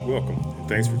Welcome, and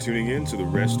thanks for tuning in to the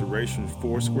Restoration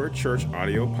Foursquare Church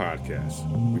audio podcast.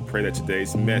 We pray that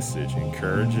today's message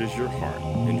encourages your heart.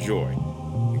 Enjoy,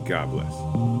 and God bless.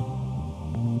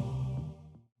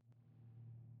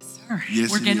 Sir, Yes,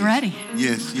 we're it getting is. ready.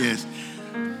 Yes.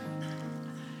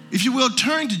 If you will,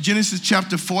 turn to Genesis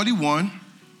chapter 41,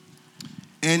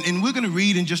 and we're going to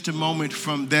read in just a moment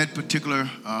from that particular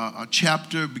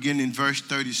chapter, beginning in verse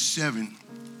 37.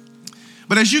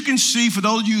 But as you can see, for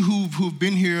those of you who've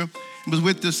been here and was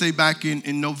with us, say, back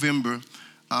in November,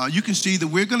 you can see that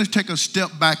we're going to take a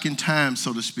step back in time,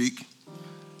 so to speak,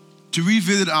 to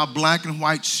revisit our black and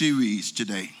white series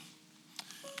today.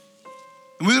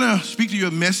 And we're going to speak to you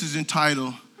a message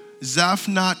entitled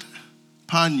Zaphnath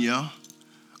Paaneah,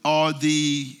 or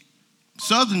the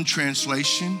Southern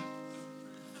translation,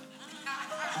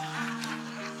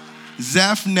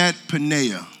 Zaphnath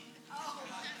Paaneah.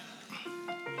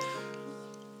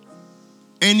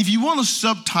 And if you want a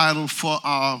subtitle for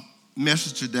our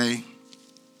message today,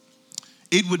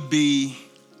 it would be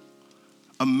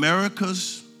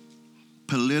America's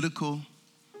Political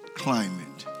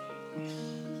Climate.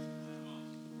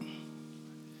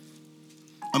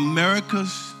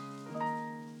 America's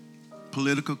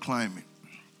political climate.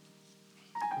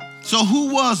 So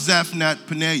who was Zaphnath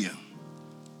Paaneah?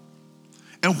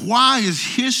 And why is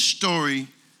his story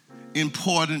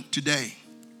important today?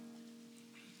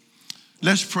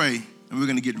 Let's pray, and we're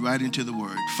going to get right into the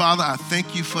word. Father, I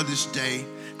thank you for this day.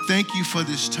 Thank you for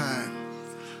this time.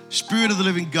 Spirit of the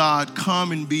living God,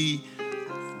 come and be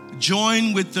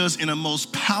joined with us in a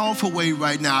most powerful way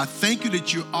right now. I thank you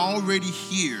that you're already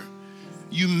here.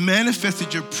 You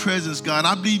manifested your presence, God.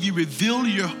 I believe you revealed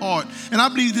your heart, and I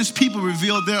believe this people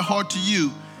revealed their heart to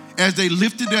you as they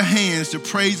lifted their hands to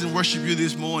praise and worship you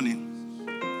this morning.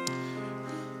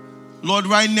 Lord,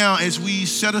 right now, as we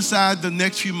set aside the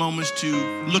next few moments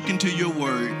to look into your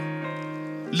word,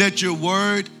 let your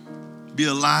word be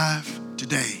alive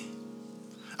today.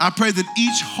 I pray that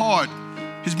each heart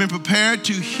has been prepared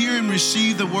to hear and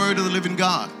receive the word of the living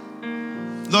God.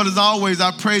 Lord, as always,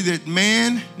 I pray that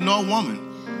man nor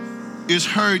woman is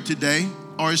heard today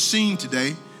or is seen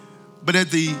today, but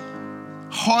at the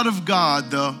heart of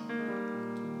God, the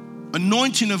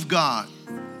anointing of God,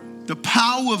 the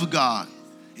power of God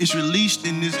is released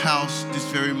in this house this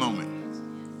very moment.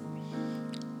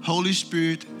 Holy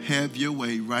Spirit, have your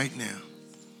way right now.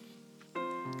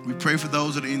 We pray for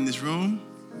those that are in this room.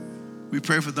 We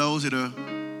pray for those that are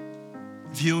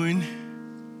viewing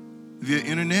via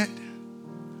internet.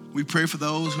 We pray for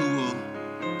those who will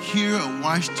hear or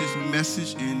watch this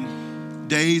message in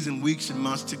days and weeks and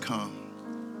months to come.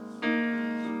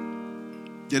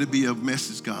 That it be a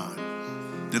message, God,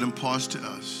 that imparts to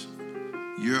us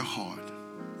your heart.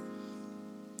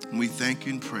 And we thank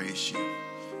you and praise you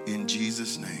in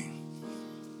Jesus' name.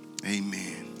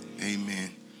 Amen. Amen.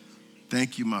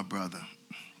 Thank you, my brother.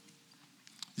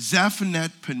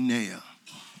 Zaphnath Paaneah.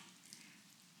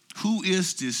 Who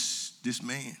is this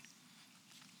man?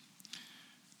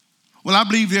 Well, I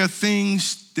believe there are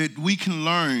things that we can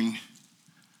learn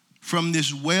from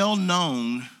this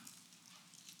well-known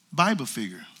Bible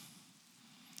figure.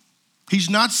 He's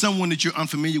not someone that you're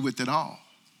unfamiliar with at all.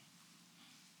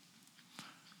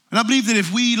 And I believe that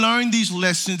if we learn these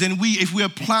lessons and if we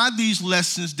apply these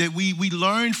lessons that we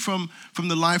learn from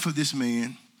the life of this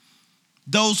man,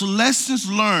 those lessons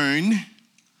learned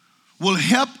will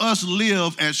help us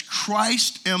live as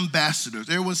Christ ambassadors.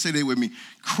 Everyone say that with me.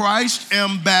 Christ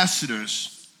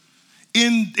ambassadors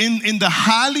in the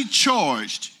highly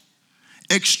charged,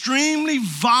 extremely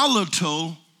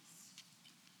volatile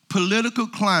political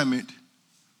climate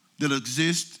that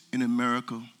exists in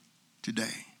America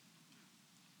today.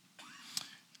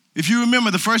 If you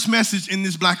remember, the first message in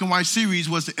this black and white series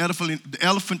was the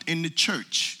elephant in the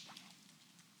church.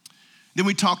 Then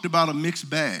we talked about a mixed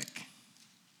bag.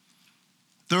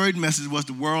 Third message was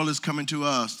the world is coming to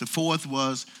us. The fourth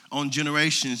was on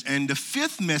generations. And the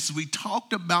fifth message, we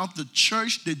talked about the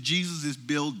church that Jesus is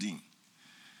building.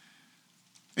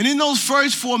 And in those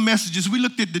first four messages, we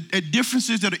looked at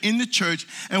differences that are in the church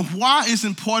and why it's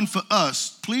important for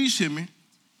us, please hear me,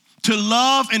 to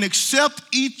love and accept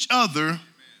each other.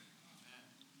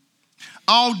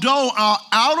 Although our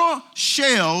outer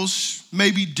shells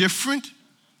may be different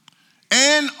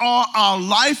and our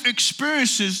life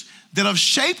experiences that have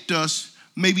shaped us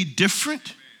may be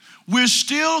different, we're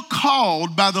still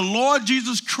called by the Lord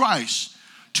Jesus Christ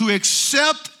to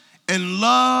accept and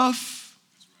love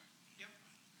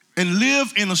and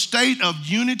live in a state of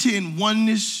unity and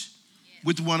oneness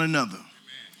with one another.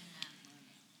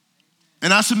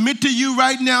 And I submit to you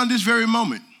right now in this very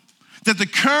moment that the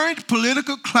current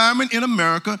political climate in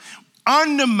America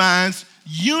undermines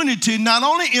unity not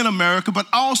only in America, but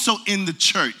also in the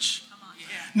church.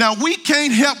 Now, we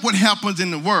can't help what happens in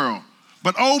the world,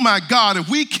 but oh my God, if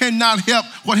we cannot help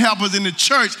what happens in the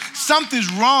church,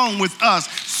 something's wrong with us.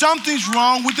 Something's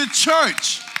wrong with the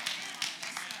church.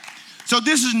 So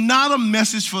this is not a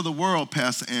message for the world,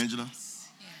 Pastor Angela.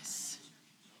 Yes.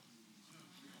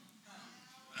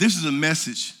 This is a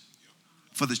message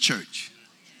for the church.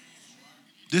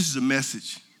 This is a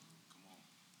message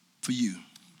for you.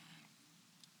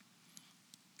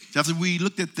 After we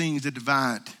looked at things that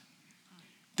divide,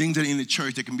 things that are in the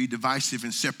church that can be divisive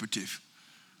and separative,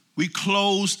 we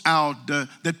closed out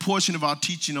that portion of our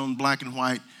teaching on black and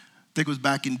white, I think it was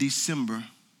back in December,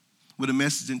 with a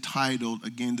message entitled,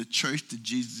 again, The Church That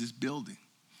Jesus Is Building.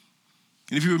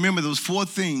 And if you remember, those 4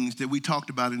 things that we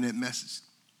talked about in that message.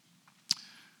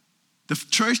 The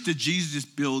church that Jesus is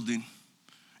building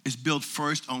is built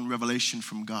first on revelation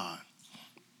from God.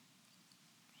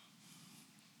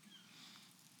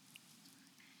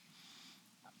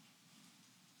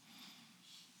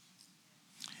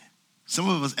 Some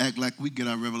of us act like we get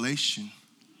our revelation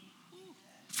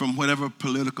from whatever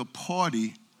political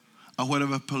party or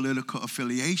whatever political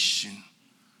affiliation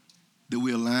that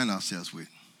we align ourselves with.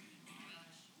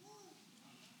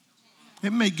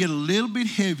 It may get a little bit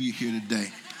heavier here today.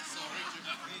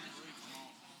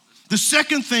 The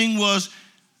second thing was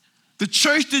the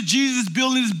church that Jesus is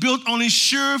building is built on a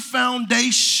sure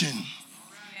foundation.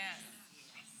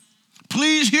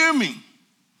 Please hear me.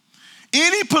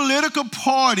 Any political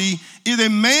party is a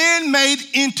man-made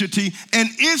entity, and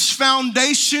its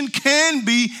foundation can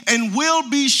be and will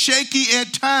be shaky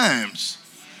at times.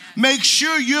 Make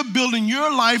sure you're building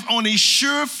your life on a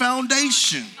sure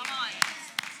foundation.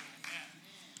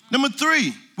 Number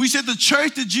 3, we said the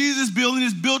church that Jesus is building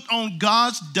is built on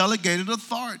God's delegated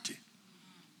authority.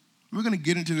 We're going to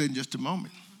get into that in just a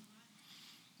moment.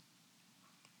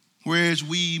 Whereas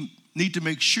we need to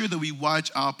make sure that we watch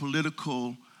our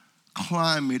political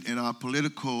climate and our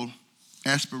political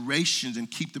aspirations and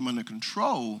keep them under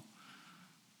control,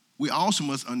 we also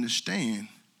must understand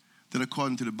that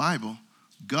according to the Bible,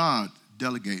 God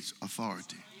delegates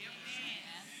authority.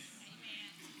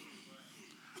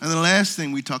 And the last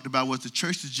thing we talked about was the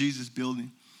church that Jesus is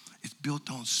building is built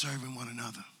on serving one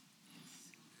another.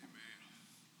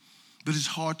 But it's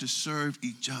hard to serve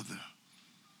each other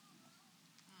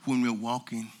when we're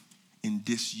walking in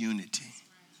disunity.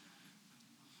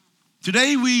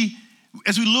 Today,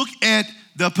 as we look at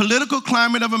the political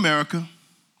climate of America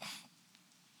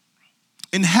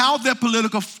and how that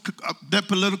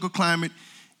political climate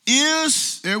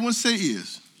is, everyone say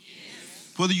is,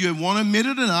 whether you want to admit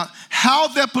it or not, how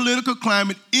that political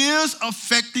climate is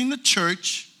affecting the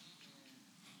church.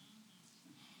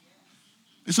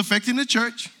 It's affecting the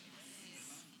church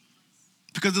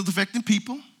because it's affecting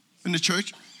people in the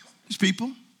church. It's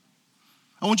people.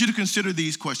 I want you to consider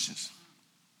these questions.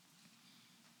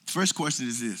 The first question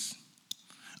is this: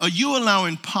 are you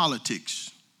allowing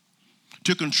politics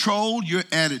to control your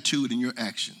attitude and your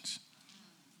actions?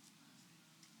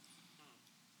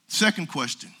 Second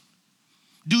question: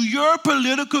 do your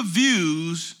political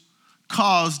views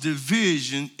cause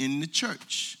division in the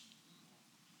church?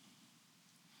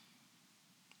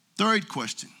 Third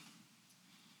question: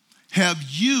 have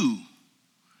you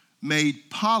made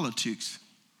politics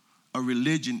a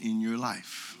religion in your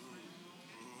life?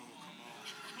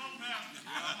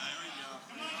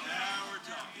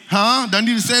 Huh? Do I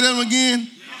need to say that again?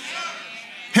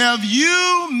 Have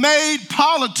you made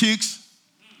politics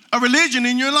a religion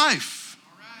in your life?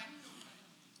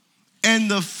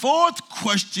 And the fourth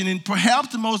question, and perhaps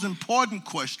the most important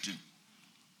question,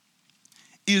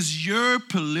 is your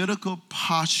political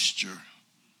posture,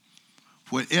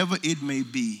 whatever it may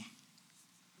be,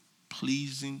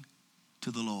 pleasing to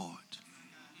the Lord?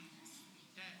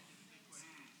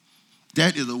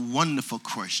 That is a wonderful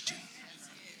question.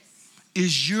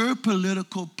 Is your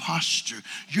political posture,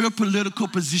 your political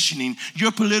positioning,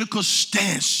 your political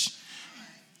stance,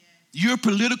 your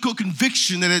political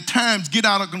conviction that at times get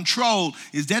out of control,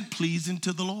 is that pleasing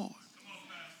to the Lord?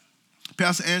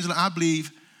 Pastor Angela, I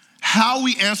believe how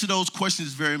we answer those questions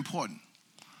is very important.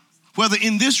 Whether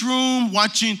in this room,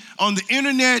 watching on the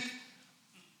internet,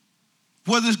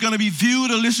 whether it's going to be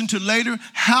viewed or listened to later,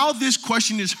 how this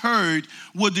question is heard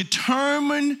will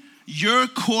determine your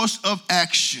course of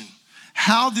action.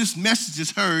 How this message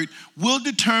is heard will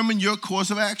determine your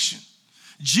course of action.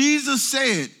 Jesus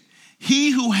said, he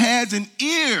who has an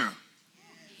ear,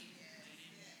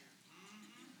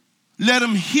 let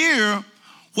him hear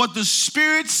what the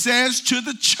Spirit says to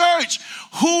the church.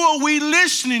 Who are we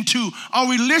listening to? Are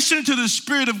we listening to the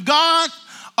Spirit of God?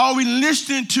 Are we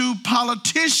listening to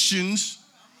politicians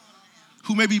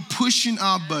who may be pushing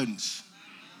our buttons?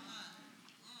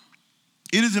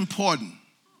 It is important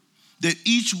that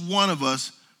each one of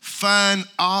us find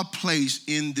our place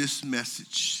in this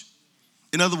message.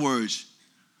 In other words,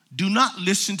 do not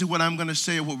listen to what I'm going to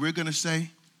say or what we're going to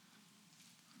say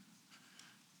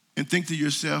and think to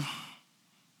yourself,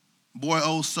 boy,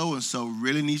 old so-and-so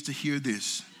really needs to hear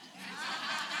this.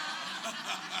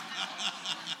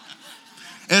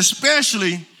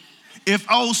 Especially if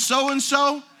old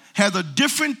so-and-so has a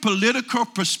different political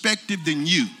perspective than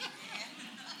you.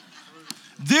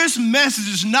 This message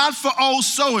is not for old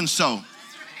so-and-so.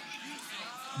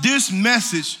 This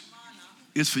message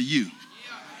is for you.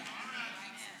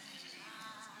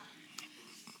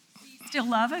 Still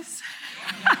love us?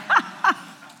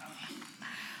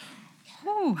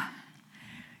 Whew.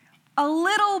 A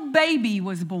little baby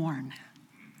was born.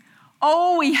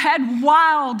 Oh, he had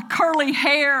wild curly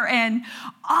hair and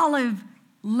olive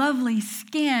lovely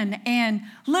skin and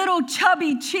little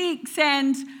chubby cheeks,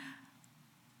 and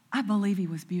I believe he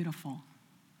was beautiful.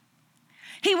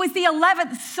 He was the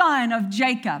 11th son of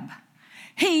Jacob.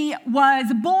 He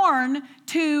was born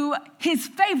to his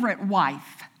favorite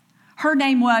wife. Her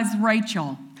name was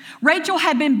Rachel. Rachel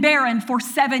had been barren for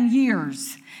 7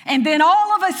 years. And then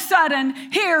all of a sudden,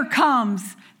 here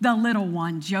comes the little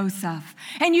one, Joseph.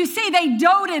 And you see, they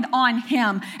doted on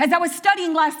him. As I was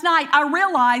studying last night, I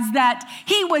realized that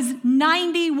he was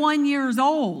 91 years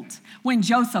old when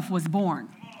Joseph was born.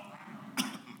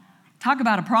 Talk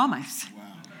about a promise.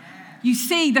 You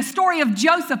see, the story of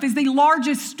Joseph is the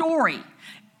largest story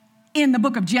in the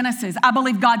book of Genesis. I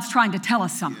believe God's trying to tell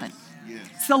us something.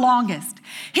 It's the longest.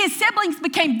 His siblings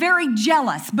became very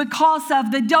jealous because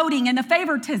of the doting and the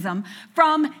favoritism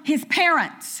from his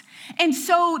parents. And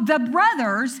so the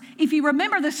brothers, if you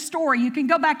remember the story, you can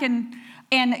go back and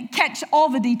catch all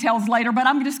the details later, but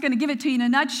I'm just going to give it to you in a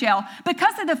nutshell.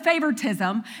 Because of the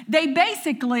favoritism, they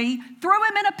basically threw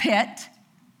him in a pit,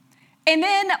 and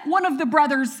then one of the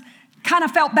brothers kind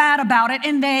of felt bad about it,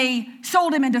 and they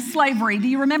sold him into slavery. Do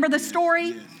you remember the story?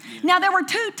 Yes. Now, there were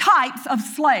two types of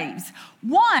slaves.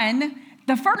 One,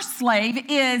 the first slave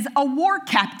is a war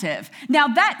captive. Now,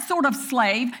 that sort of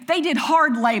slave, they did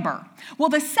hard labor. Well,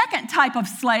 the second type of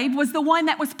slave was the one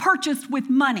that was purchased with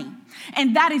money,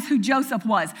 and that is who Joseph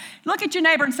was. Look at your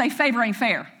neighbor and say, favor ain't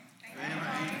fair. Favor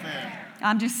ain't fair.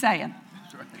 I'm just saying.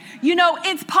 Right. You know,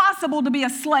 it's possible to be a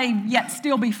slave yet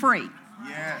still be free.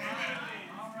 Yeah.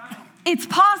 It's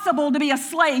possible to be a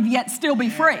slave yet still be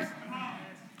free.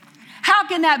 How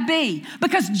can that be?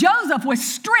 Because Joseph was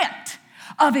stripped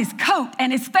of his coat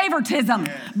and his favoritism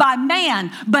by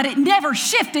man, but it never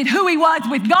shifted who he was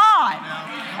with God.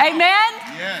 Amen?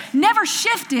 Yes. Never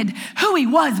shifted who he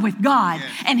was with God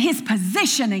and his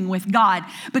positioning with God,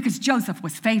 because Joseph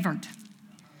was favored.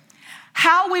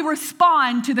 How we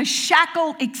respond to the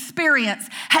shackle experience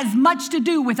has much to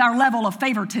do with our level of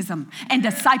favoritism and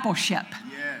discipleship.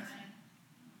 Yes.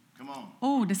 Come on.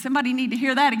 Oh, does somebody need to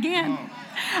hear that again?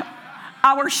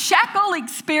 Our shackle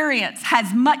experience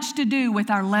has much to do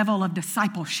with our level of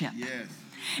discipleship. Yes.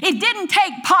 It didn't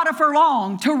take Potiphar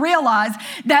long to realize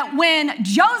that when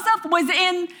Joseph was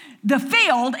in the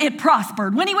field, it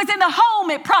prospered. When he was in the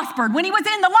home, it prospered. When he was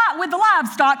in the lot with the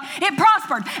livestock, it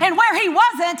prospered. And where he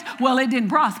wasn't, well, it didn't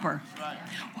prosper. Right.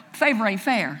 Favor ain't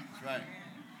fair. Right.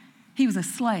 He was a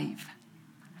slave.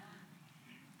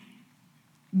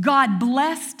 God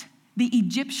blessed the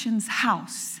Egyptian's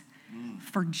house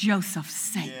for Joseph's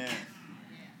sake. Yes.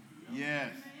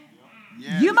 Yes.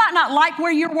 Yes. You might not like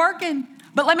where you're working,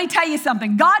 but let me tell you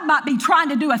something. God might be trying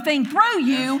to do a thing through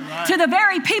you to the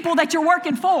very people that you're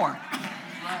working for.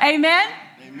 Right. Amen?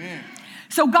 Amen.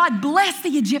 So God blessed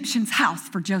the Egyptian's house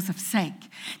for Joseph's sake.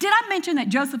 Did I mention that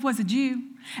Joseph was a Jew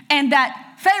and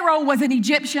that Pharaoh was an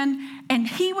Egyptian, and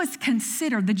he was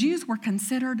considered, the Jews were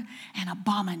considered an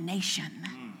abomination.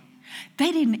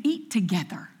 They didn't eat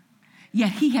together.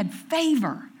 Yet he had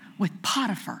favor with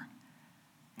Potiphar,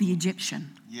 the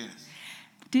Egyptian. Yes.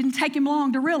 Didn't take him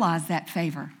long to realize that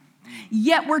favor.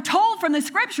 Yet we're told from the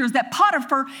scriptures that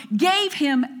Potiphar gave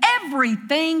him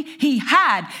everything he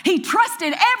had. He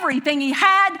trusted everything he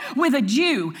had with a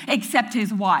Jew except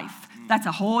his wife. That's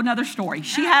a whole nother story.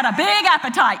 She had a big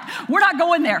appetite. We're not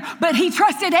going there. But he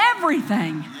trusted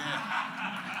everything.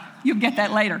 You'll get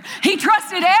that later. He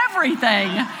trusted everything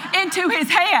into his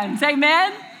hands.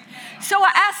 Amen? So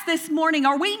I asked this morning,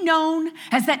 are we known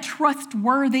as that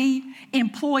trustworthy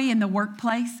employee in the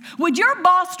workplace? Would your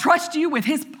boss trust you with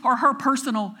his or her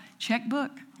personal checkbook?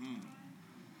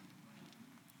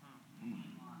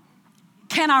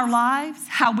 Can our lives,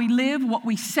 how we live, what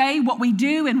we say, what we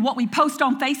do, and what we post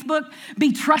on Facebook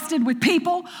be trusted with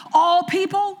people? All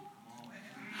people?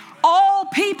 All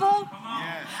people?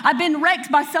 I've been wrecked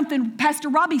by something Pastor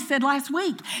Robbie said last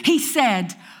week. He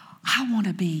said, I want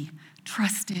to be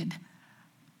trusted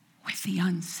with the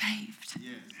unsaved.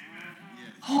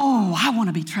 Oh, I want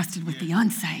to be trusted with the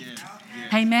unsaved.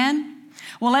 Amen?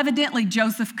 Well, evidently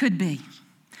Joseph could be.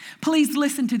 Please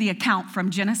listen to the account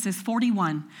from Genesis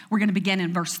 41. We're going to begin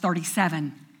in verse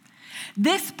 37.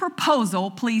 This proposal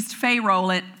pleased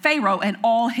Pharaoh and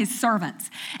all his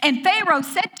servants. And Pharaoh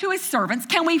said to his servants,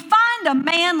 can we find a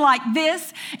man like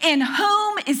this in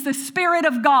whom is the Spirit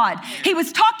of God? He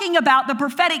was talking about the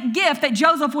prophetic gift that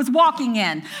Joseph was walking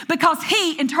in because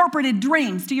he interpreted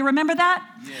dreams. Do you remember that?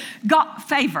 Yes. God,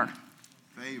 favor.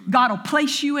 God will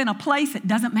place you in a place that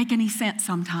doesn't make any sense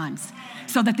sometimes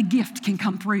so that the gift can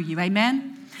come through you.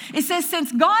 Amen? It says,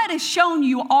 since God has shown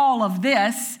you all of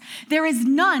this, there is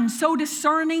none so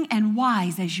discerning and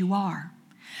wise as you are.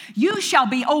 You shall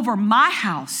be over my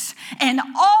house, and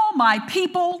all my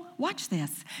people, watch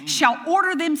this, shall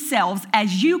order themselves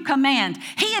as you command.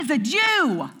 He is a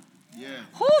Jew.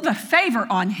 Who the favor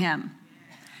on him?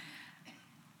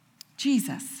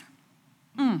 Jesus.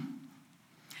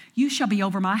 You shall be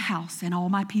over my house, and all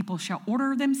my people shall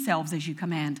order themselves as you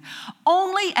command.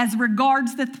 Only as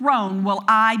regards the throne will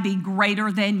I be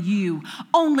greater than you.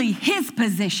 Only his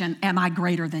position am I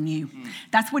greater than you.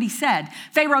 That's what he said.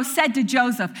 Pharaoh said to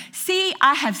Joseph, see,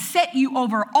 I have set you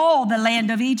over all the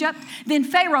land of Egypt. Then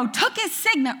Pharaoh took his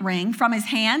signet ring from his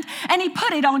hand, and he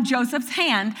put it on Joseph's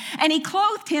hand, and he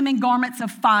clothed him in garments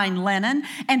of fine linen,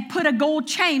 and put a gold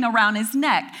chain around his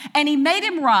neck, and he made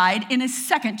him ride in his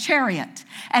second chariot.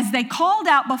 As they called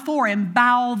out before him,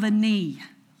 bow the knee.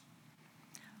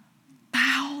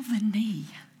 Bow the knee.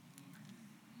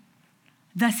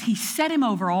 Thus he set him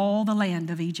over all the land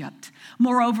of Egypt.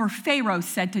 Moreover, Pharaoh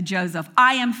said to Joseph,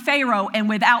 I am Pharaoh, and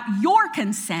without your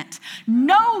consent,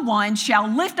 no one shall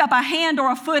lift up a hand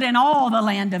or a foot in all the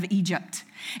land of Egypt.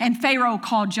 And Pharaoh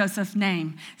called Joseph's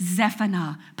name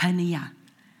Zephaniah.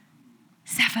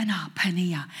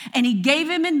 Zephaniah. And he gave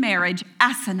him in marriage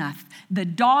Asenath, the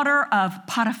daughter of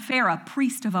Potiphera,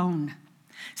 priest of On.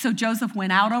 So Joseph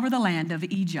went out over the land of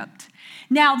Egypt.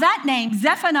 Now that name,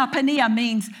 Zephaniah,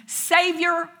 means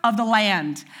savior of the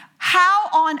land. How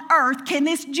on earth can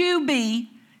this Jew be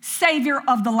savior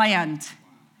of the land?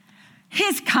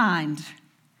 His kind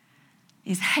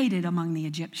is hated among the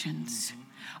Egyptians.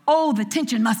 Oh, the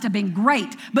tension must have been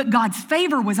great, but God's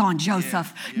favor was on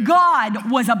Joseph.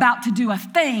 God was about to do a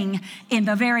thing in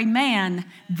the very man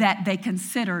that they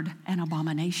considered an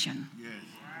abomination.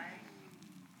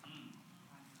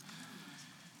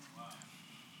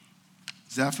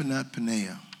 Zephaniah. I'm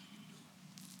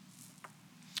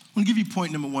going to give you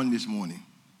point number 1 this morning.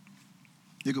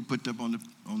 You can put that up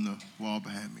on the wall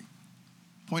behind me.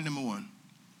 Point number 1.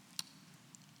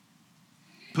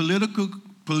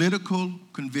 Political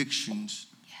convictions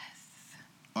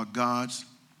are God's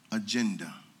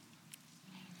agenda.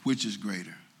 Which is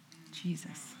greater?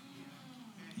 Jesus.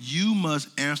 You must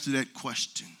answer that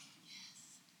question.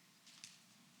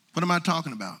 What am I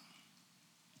talking about?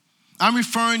 I'm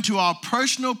referring to our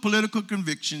personal political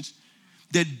convictions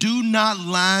that do not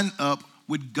line up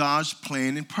with God's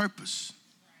plan and purpose.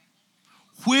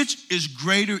 Which is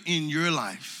greater in your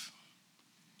life?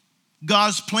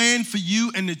 God's plan for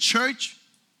you and the church,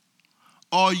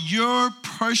 or your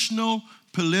personal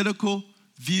political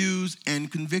views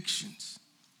and convictions?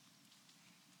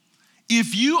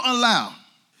 If you allow,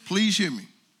 please hear me,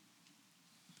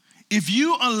 if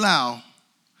you allow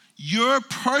your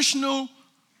personal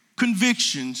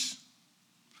convictions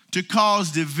to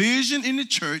cause division in the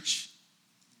church,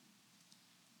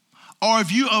 or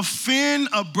if you offend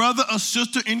a brother or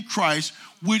sister in Christ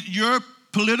with your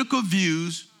political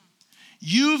views,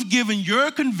 you've given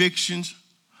your convictions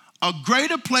a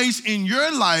greater place in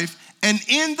your life and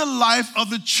in the life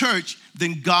of the church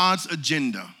than God's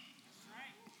agenda.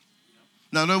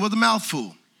 Now, that was a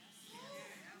mouthful.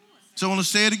 So I want to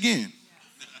say it again.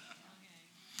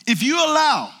 If you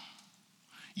allow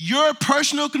your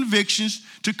personal convictions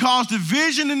to cause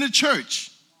division in the church,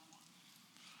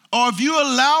 or if you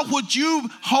allow what you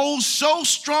hold so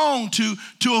strong to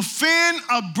offend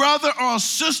a brother or a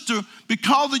sister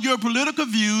because of your political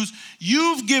views,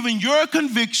 you've given your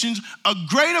convictions a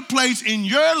greater place in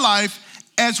your life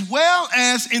as well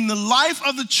as in the life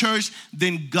of the church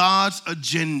than God's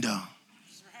agenda.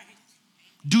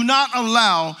 Do not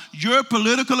allow your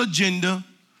political agenda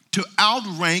to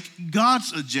outrank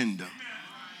God's agenda.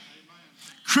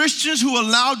 Christians who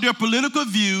allowed their political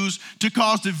views to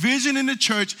cause division in the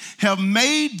church have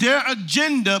made their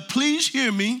agenda, please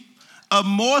hear me, of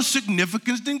more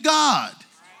significance than God.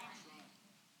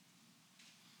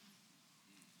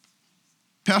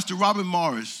 Pastor Robert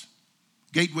Morris,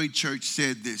 Gateway Church,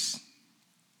 said this: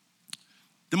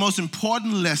 the most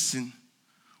important lesson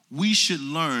we should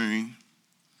learn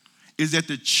is that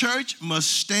the church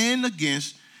must stand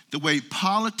against the way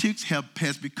politics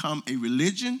has become a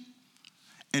religion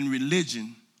and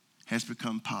religion has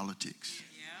become politics.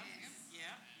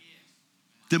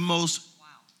 The most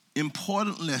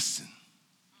important lesson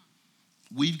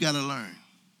we've got to learn.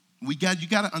 You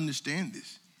got to understand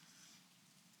this,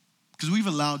 because we've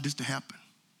allowed this to happen.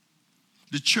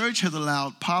 The church has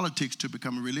allowed politics to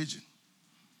become a religion.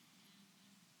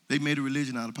 They made a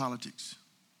religion out of politics.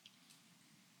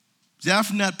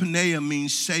 Zaphnath Paneah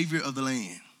means savior of the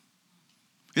land.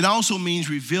 It also means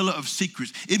revealer of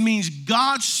secrets. It means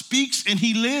God speaks and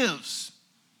he lives.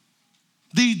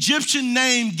 The Egyptian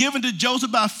name given to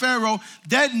Joseph by Pharaoh,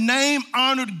 that name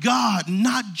honored God,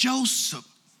 not Joseph.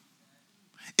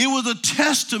 It was a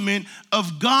testament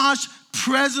of God's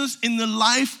presence in the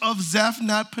life of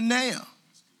Zaphnath Paneah.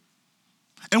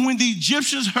 And when the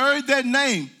Egyptians heard that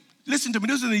name, listen to me,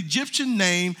 this is an Egyptian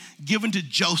name given to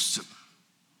Joseph.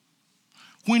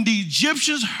 When the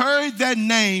Egyptians heard that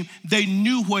name, they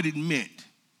knew what it meant.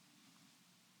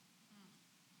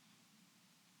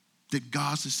 That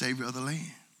God's the savior of the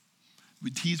land.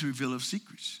 He's the revealer of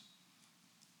secrets.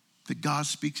 That God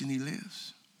speaks and he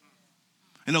lives.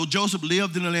 And though Joseph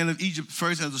lived in the land of Egypt,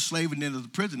 first as a slave and then as a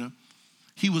prisoner,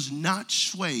 he was not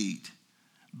swayed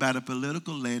by the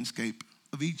political landscape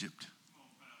of Egypt.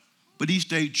 But he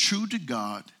stayed true to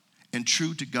God and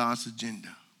true to God's agenda.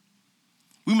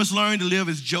 We must learn to live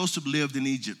as Joseph lived in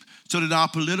Egypt, so that our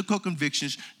political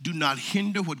convictions do not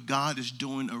hinder what God is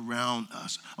doing around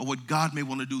us or what God may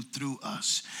want to do through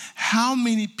us. How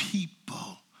many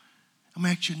people, I'm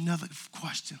going to ask you another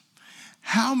question.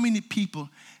 How many people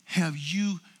have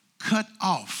you cut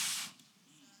off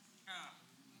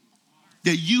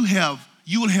that you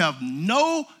will have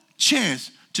no chance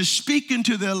to speak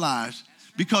into their lives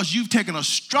because you've taken a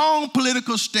strong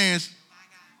political stance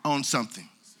on something?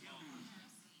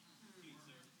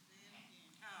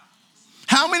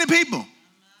 How many people?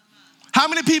 How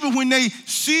many people, when they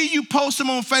see you post them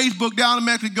on Facebook, they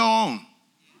automatically go on?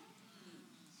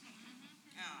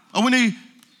 Or when they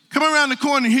come around the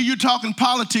corner and hear you talking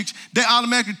politics, they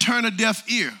automatically turn a deaf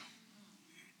ear.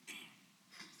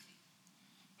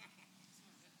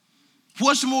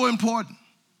 What's more important?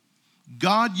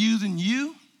 God using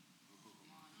you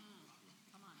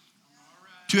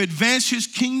to advance his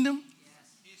kingdom?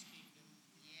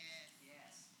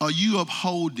 Or you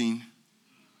upholding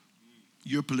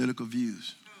your political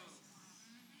views?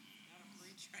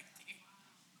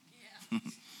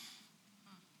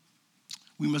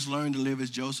 We must learn to live as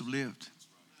Joseph lived.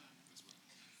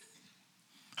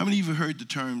 How many of you have heard the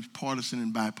terms partisan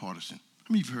and bipartisan? How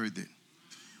many of you have heard that?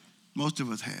 Most of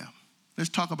us have.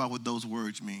 Let's talk about what those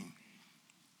words mean.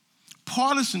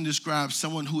 Partisan describes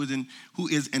someone who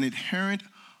is an adherent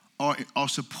or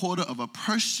supporter of a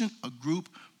person, a group,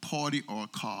 party, or a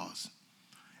cause.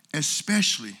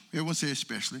 Especially, everyone say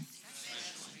especially.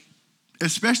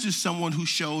 Especially someone who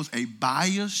shows a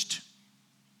biased,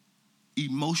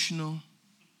 emotional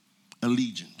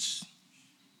allegiance.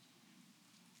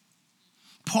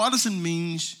 Partisan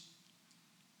means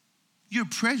you're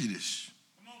prejudiced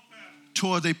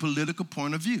towards a political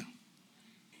point of view.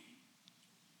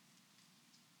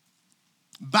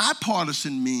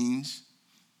 Bipartisan means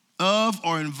of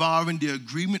or involving the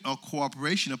agreement or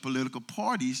cooperation of political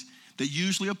parties that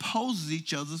usually opposes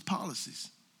each other's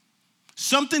policies.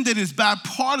 Something that is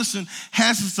bipartisan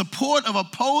has the support of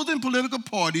opposing political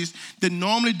parties that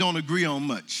normally don't agree on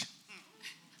much.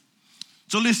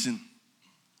 So listen,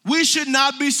 we should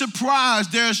not be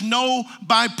surprised there's no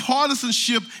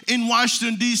bipartisanship in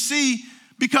Washington, D.C.,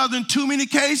 because in too many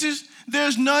cases,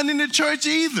 there's none in the church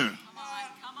either. Come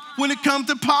on. When it comes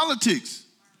to politics.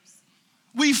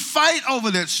 We fight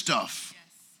over that stuff.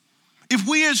 If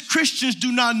we as Christians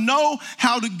do not know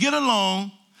how to get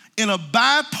along in a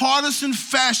bipartisan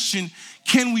fashion,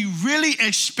 can we really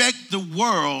expect the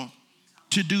world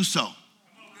to do so?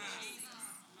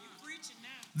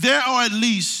 There are at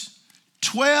least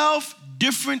 12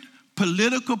 different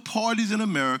political parties in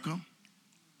America,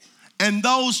 and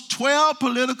those 12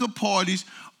 political parties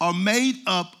are made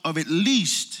up of at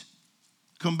least,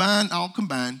 all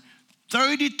combined,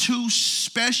 32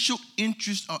 special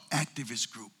interest or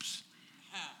activist groups.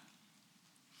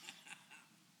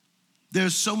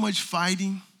 There's so much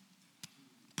fighting,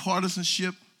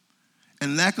 partisanship,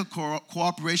 and lack of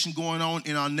cooperation going on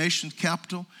in our nation's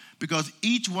capital, because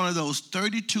each one of those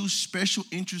 32 special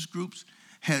interest groups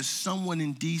has someone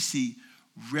in D.C.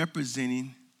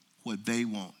 representing what they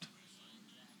want.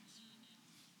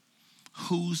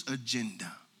 Whose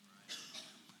agenda?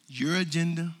 Your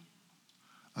agenda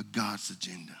or God's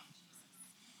agenda?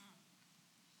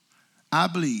 I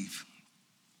believe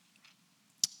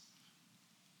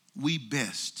we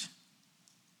best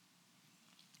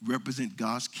represent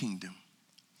God's kingdom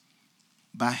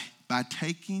by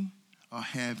taking or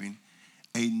having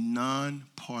a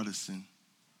nonpartisan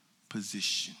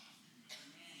position.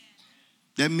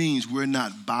 That means we're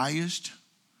not biased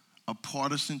or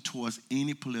partisan towards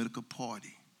any political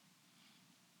party.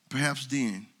 Perhaps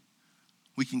then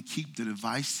we can keep the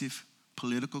divisive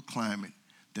political climate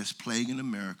that's plaguing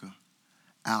America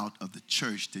out of the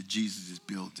church that Jesus is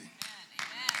building.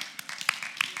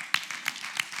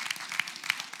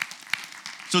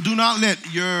 So do not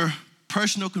let your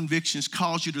personal convictions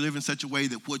cause you to live in such a way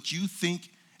that what you think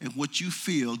and what you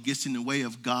feel gets in the way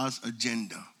of God's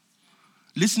agenda.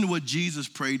 Listen to what Jesus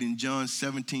prayed in John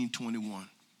 17:21.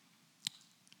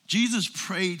 Jesus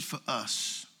prayed for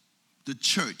us, the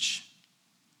church,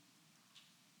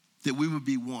 that we would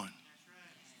be one.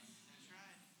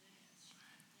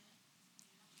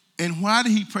 And why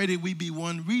did he pray that we be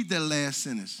one? Read that last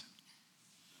sentence.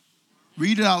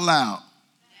 Read it out loud.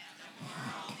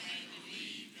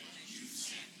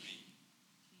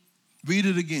 Read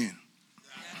it again.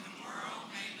 That the world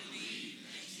may believe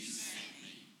that you sent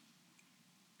me.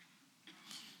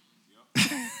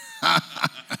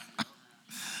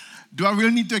 Do I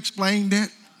really need to explain that?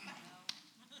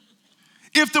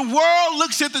 If the world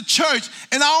looks at the church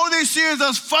and all they see is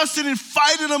us fussing and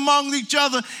fighting among each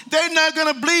other, they're not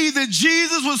going to believe that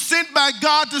Jesus was sent by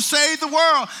God to save the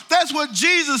world. That's what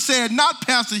Jesus said, not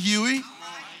Pastor Huey.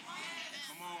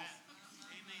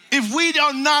 If we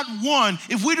are not one,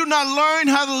 if we do not learn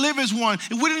how to live as one,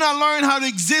 if we do not learn how to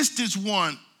exist as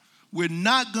one, we're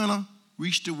not going to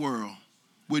reach the world.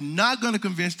 We're not going to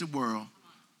convince the world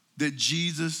that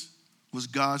Jesus was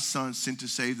God's son sent to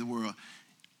save the world.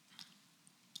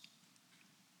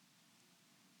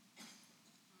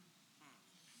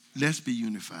 Let's be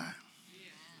unified.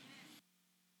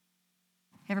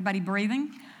 Everybody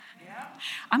breathing? Yeah.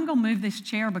 I'm going to move this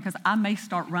chair because I may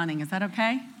start running. Is that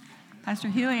okay? Pastor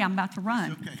Huey, I'm about to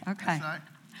run. It's okay. Okay. Right.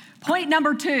 Point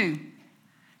number 2.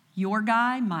 Your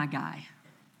guy, my guy.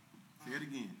 Say it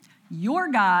again.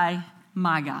 Your guy,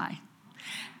 my guy.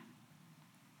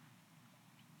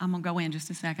 I'm going to go in just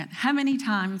a second. How many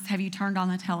times have you turned on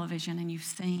the television and you've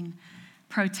seen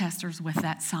protesters with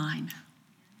that sign?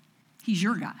 He's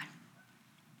your guy.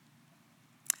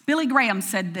 Billy Graham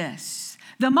said this: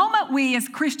 the moment we as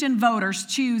Christian voters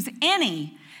choose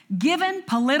any given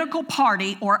political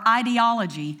party or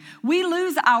ideology, we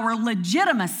lose our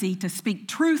legitimacy to speak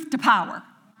truth to power.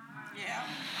 Yeah.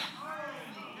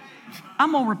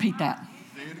 I'm going to repeat that.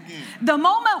 Say it again. The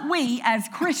moment we as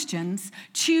Christians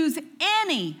choose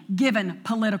any given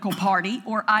political party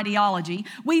or ideology,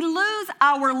 we lose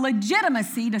our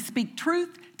legitimacy to speak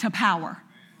truth to power.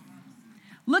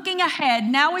 Looking ahead,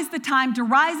 now is the time to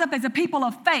rise up as a people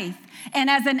of faith and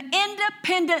as an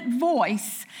independent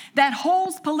voice that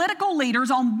holds political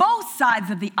leaders on both sides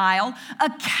of the aisle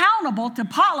accountable to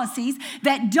policies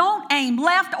that don't aim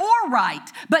left or right,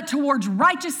 but towards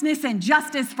righteousness and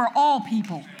justice for all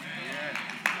people.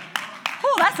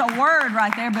 Ooh, that's a word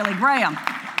right there, Billy Graham.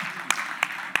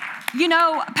 You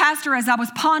know, Pastor, as I was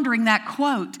pondering that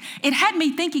quote, it had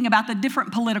me thinking about the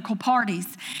different political parties.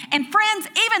 And friends,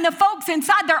 even the folks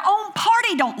inside their own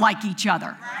party don't like each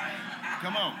other.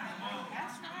 Come on.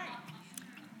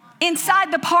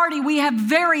 Inside the party, we have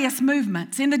various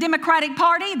movements. In the Democratic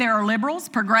Party, there are liberals,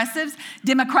 progressives,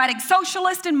 democratic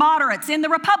socialists, and moderates. In the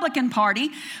Republican Party,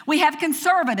 we have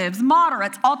conservatives,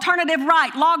 moderates, alternative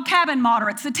right, log cabin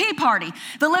moderates, the Tea Party.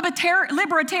 The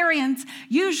libertarians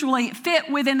usually fit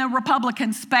within the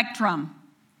Republican spectrum.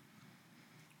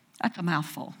 That's a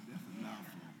mouthful.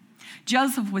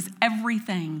 Joseph was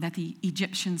everything that the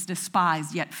Egyptians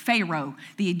despised, yet Pharaoh,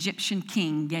 the Egyptian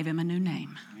king, gave him a new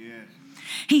name.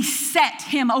 He set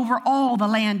him over all the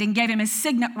land and gave him his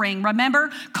signet ring,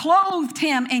 remember? Clothed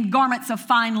him in garments of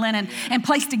fine linen and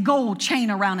placed a gold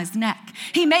chain around his neck.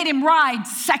 He made him ride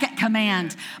second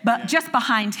command, but just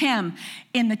behind him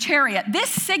in the chariot. This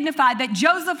signified that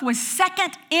Joseph was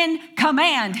second in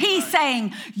command. He's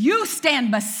saying, you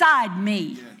stand beside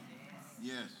me.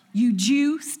 Yes. You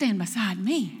Jew, stand beside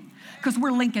me. Because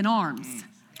we're linking arms.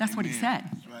 That's what he said.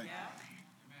 That's right.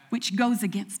 Which goes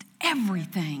against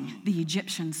everything the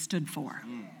Egyptians stood for.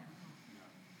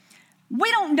 We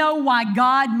don't know why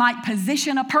God might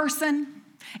position a person,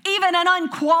 even an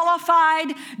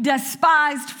unqualified,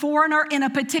 despised foreigner, in a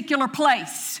particular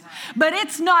place. But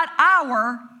it's not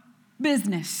our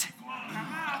business.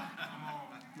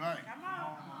 Right.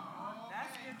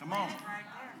 Come on.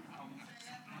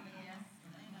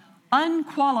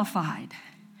 Unqualified,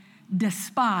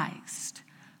 despised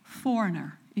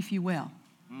foreigner, if you will.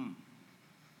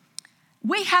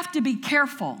 We have to be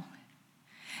careful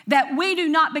that we do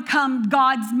not become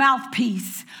God's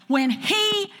mouthpiece when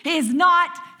He is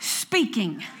not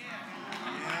speaking.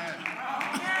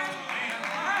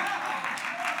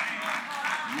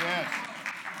 Yes.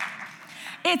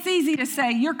 It's easy to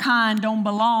say, your kind don't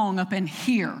belong up in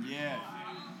here. Yes.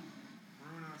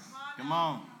 Come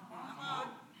on.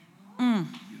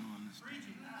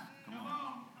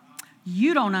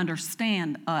 You don't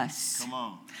understand us. Come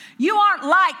on. You aren't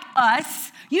like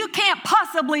us. You can't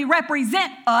possibly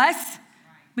represent us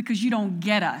because you don't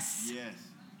get us. Yes.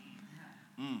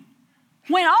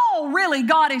 When all really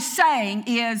God is saying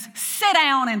is sit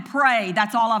down and pray.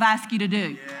 That's all I've asked you to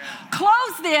do. Yeah.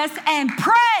 Close this and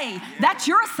pray. Yeah. That's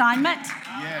your assignment.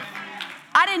 Yes.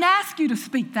 I didn't ask you to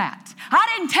speak that.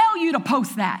 I didn't tell you to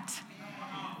post that.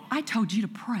 I told you to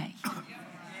pray.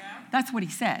 That's what He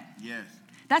said. Yes.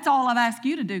 That's all I've asked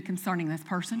you to do concerning this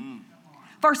person.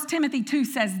 1 Timothy 2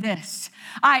 says this,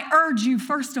 I urge you,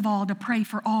 first of all, to pray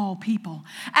for all people.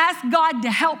 Ask God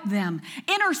to help them.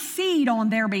 Intercede on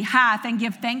their behalf and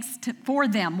give thanks for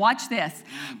them. Watch this.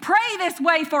 Pray this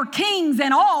way for kings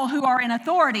and all who are in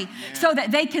authority so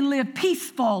that they can live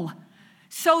peaceful.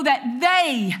 So that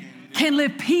they can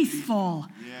live peaceful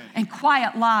and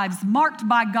quiet lives marked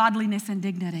by godliness and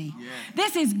dignity.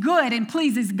 This is good and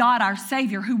pleases God our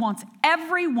Savior, who wants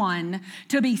everyone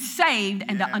to be saved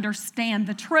and to understand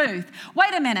the truth.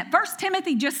 Wait a minute. 1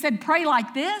 Timothy just said pray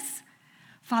like this.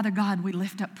 Father God, we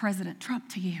lift up President Trump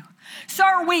to you.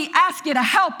 Sir, we ask you to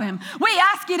help him. We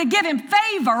ask you to give him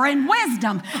favor and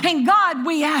wisdom. And God,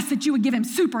 we ask that you would give him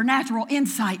supernatural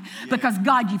insight because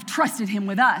God, you've trusted him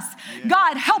with us.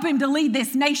 God, help him to lead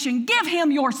this nation. Give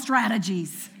him your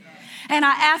strategies. And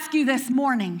I ask you this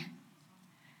morning,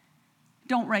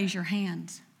 don't raise your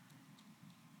hands.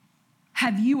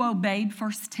 Have you obeyed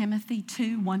 1 Timothy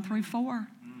 2, 1 through 4?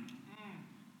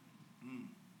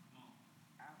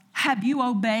 Have you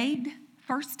obeyed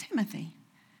 1 Timothy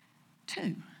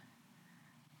 2?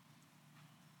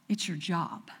 It's your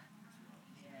job.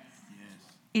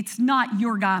 It's not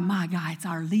your guy, my guy. It's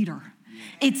our leader.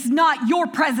 It's not your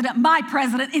president, my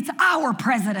president. It's our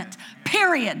president,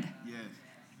 period.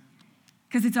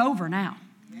 Because it's over now.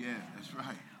 Yeah, that's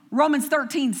right. Romans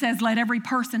 13 says, let every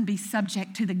person be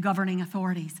subject to the governing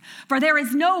authorities. For there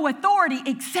is no authority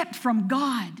except from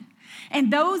God.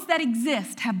 And those that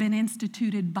exist have been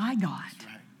instituted by God.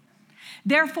 Right.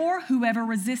 Therefore, whoever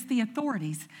resists the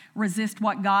authorities, resist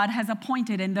what God has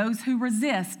appointed. And those who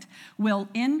resist will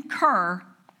incur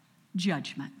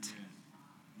judgment.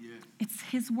 Yeah. Yeah. It's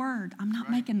His word. I'm not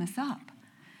making this up.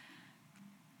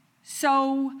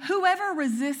 So whoever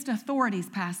resists authorities,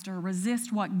 Pastor,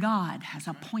 resist what God has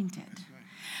appointed.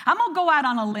 I'm going to go out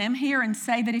on a limb here and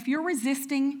say that if you're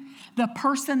resisting the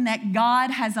person that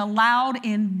God has allowed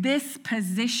in this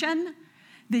position,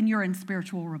 then you're in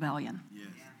spiritual rebellion. Yes.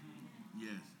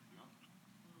 Yes.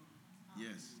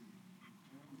 Yes.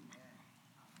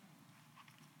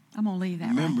 I'm going to leave that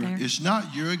Remember, right there. It's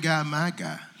not your guy, my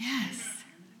guy. Yes.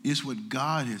 It's what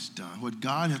God has done, what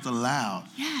God has allowed.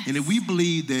 Yes. And if we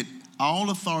believe that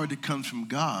all authority comes from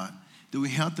God, then we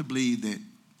have to believe that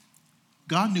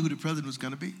God knew who the president was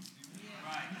going to be.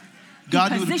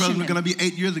 God knew who the president was going to be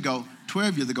 8 years ago,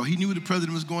 12 years ago. He knew who the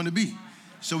president was going to be.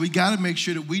 So we got to make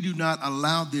sure that we do not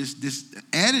allow this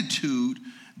attitude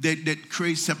that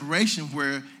creates separation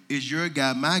where it's your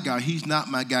guy, my guy. He's not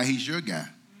my guy, he's your guy.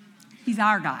 He's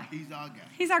our guy. He's our guy.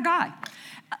 He's our guy.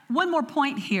 One more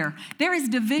point here. There is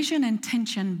division and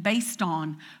tension based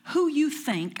on who you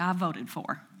think I voted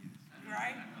for.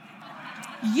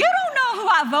 You don't know who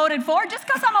I voted for. Just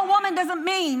because I'm a woman doesn't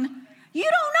mean, you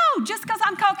don't know. Just because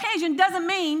I'm Caucasian doesn't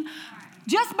mean,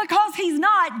 just because he's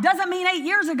not doesn't mean 8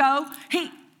 years ago,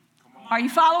 are you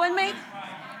following me?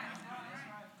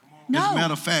 No. As a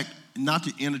matter of fact, not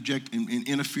to interject and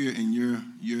interfere in your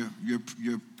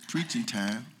preaching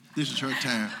time. This is her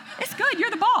time. It's good. You're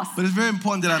the boss. But it's very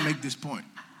important that I make this point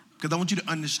because I want you to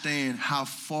understand how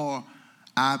far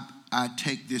I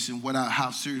take this and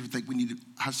how serious I think we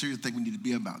need to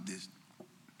be about this.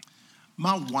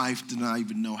 My wife does not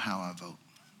even know how I vote.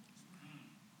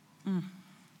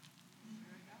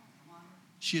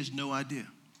 She has no idea.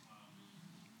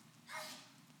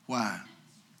 Why?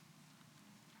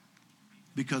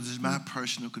 because it's my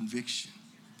personal conviction.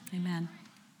 Amen.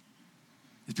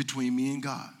 It's between me and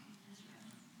God.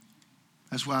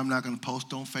 That's why I'm not going to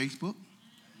post on Facebook.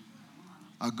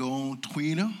 I'll go on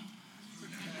Twitter.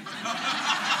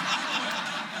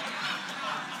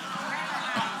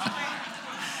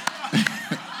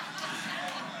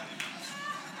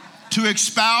 To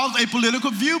espouse a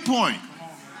political viewpoint.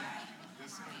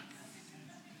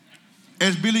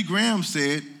 As Billy Graham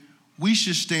said, we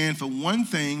should stand for one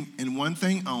thing and one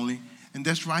thing only, and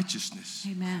that's righteousness.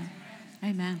 Amen.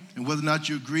 Amen. And whether or not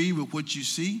you agree with what you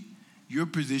see, your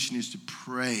position is to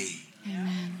pray.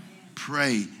 Amen.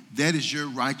 Pray. That is your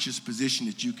righteous position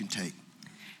that you can take.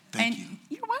 Thank you.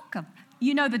 You're welcome.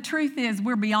 You know, the truth is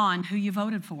we're beyond who you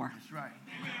voted for. That's right.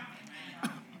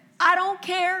 I don't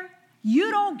care.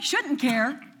 You shouldn't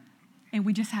care. And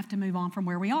we just have to move on from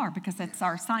where we are because that's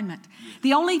our assignment.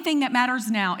 The only thing that matters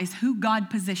now is who God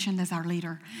positioned as our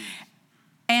leader.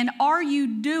 And are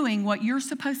you doing what you're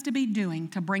supposed to be doing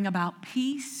to bring about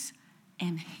peace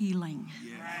and healing?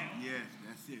 Yes, yes,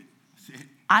 that's it. That's it.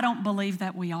 I don't believe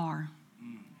that we are.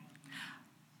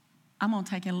 I'm going to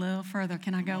take it a little further.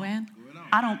 Can I go in?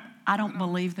 I don't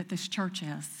believe that this church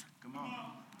is. Come on.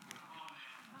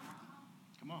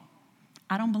 Come on.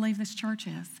 I don't believe this church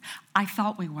is. I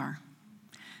thought we were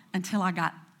until I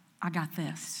got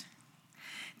this.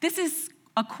 This is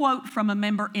a quote from a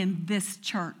member in this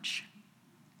church.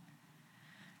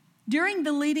 During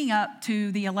the leading up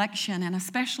to the election, and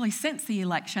especially since the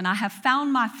election, I have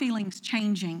found my feelings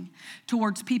changing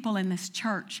towards people in this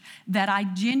church that I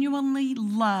genuinely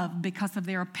love because of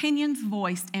their opinions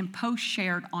voiced and posts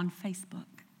shared on Facebook.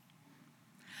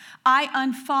 I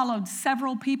unfollowed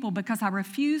several people because I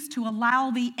refused to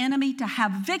allow the enemy to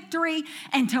have victory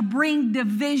and to bring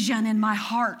division in my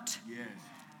heart. Yes.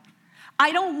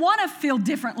 I don't want to feel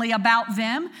differently about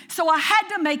them, so I had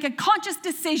to make a conscious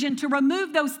decision to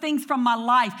remove those things from my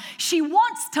life. She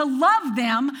wants to love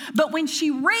them, but when she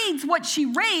reads what she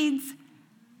reads,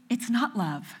 it's not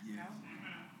love. Yes.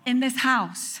 In this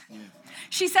house. Yes.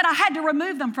 She said, I had to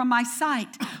remove them from my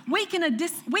sight. We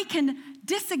can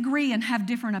disagree and have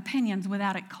different opinions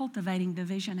without it cultivating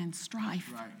division and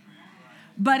strife. Right.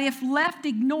 But if left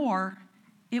ignored,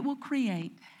 it will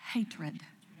create hatred.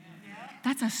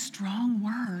 That's a strong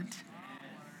word.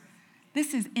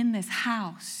 This is in this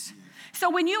house.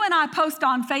 So when you and I post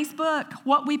on Facebook,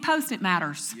 what we post, it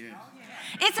matters. Yes.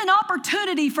 It's an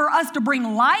opportunity for us to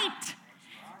bring light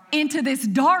into this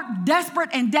dark, desperate,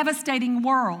 and devastating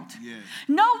world. Yes.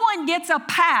 No one gets a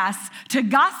pass to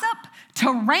gossip,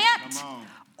 to rant,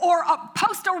 or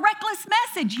post a reckless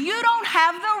message. You don't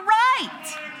have the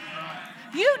right.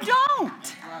 You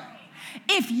don't.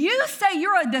 If you say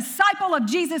you're a disciple of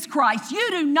Jesus Christ,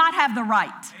 you do not have the right.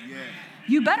 Yes.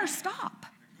 You better stop.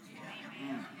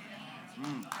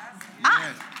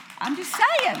 I'm just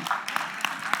saying.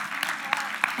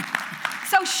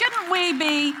 So shouldn't we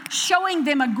be showing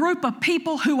them a group of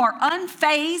people who are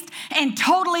unfazed and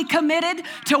totally committed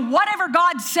to whatever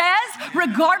God says,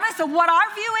 regardless of what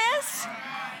our view is?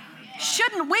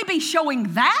 Shouldn't we be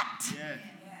showing that?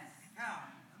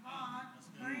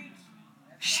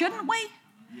 Shouldn't we?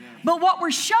 But what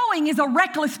we're showing is a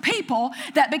reckless people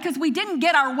that because we didn't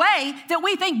get our way, that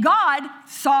we think God,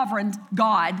 sovereign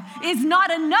God, is not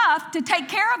enough to take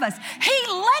care of us. He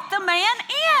let the man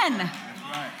in.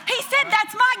 He said,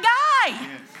 that's my guy.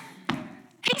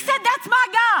 He said, that's my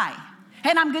guy.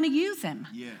 And I'm going to use him.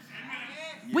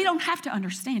 We don't have to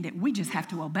understand it. We just have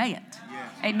to obey it.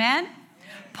 Amen?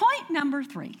 Point number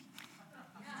 3.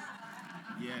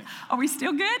 Are we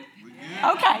still good?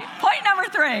 Okay. Point number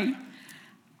 3.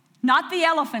 Not the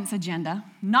elephant's agenda,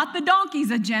 not the donkey's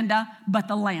agenda, but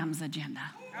the lamb's agenda.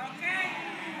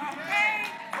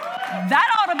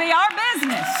 That ought to be our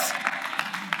business.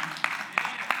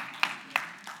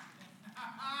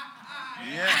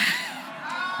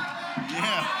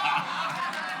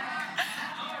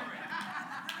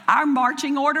 Our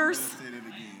marching orders.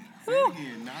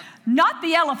 Not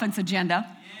the elephant's agenda,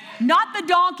 not the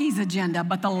donkey's agenda,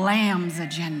 but the lamb's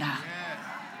agenda.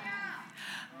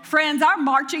 Friends, our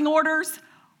marching orders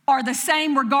are the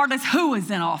same regardless who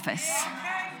is in office.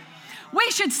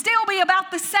 We should still be about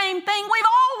the same thing we've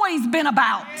always been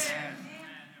about.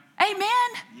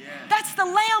 Amen? That's the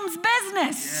lamb's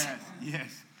business.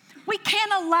 We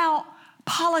can't allow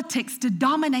politics to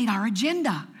dominate our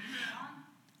agenda.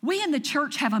 We in the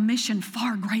church have a mission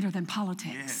far greater than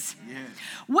politics.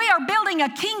 We are building a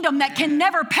kingdom that can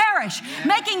never perish,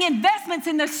 making investments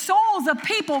in the souls of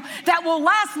people that will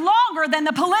last longer than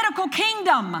the political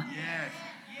kingdom.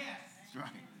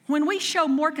 When we show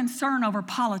more concern over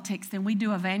politics than we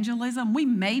do evangelism, we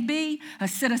may be a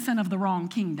citizen of the wrong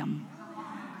kingdom.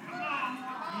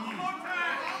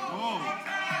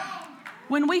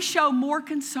 When we show more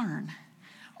concern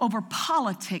over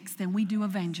politics than we do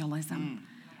evangelism,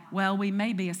 well, we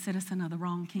may be a citizen of the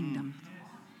wrong kingdom.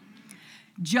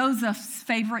 Joseph's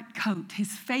favorite coat,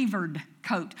 his favored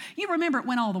coat. You remember it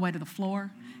went all the way to the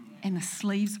floor and the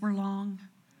sleeves were long?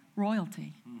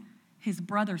 Royalty. His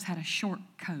brothers had a short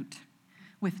coat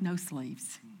with no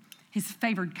sleeves. His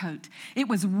favored coat. It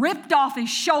was ripped off his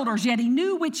shoulders, yet he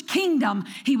knew which kingdom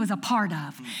he was a part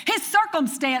of. His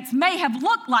circumstance may have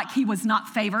looked like he was not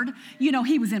favored. You know,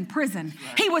 he was in prison.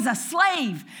 He was a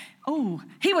slave. Oh,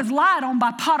 he was lied on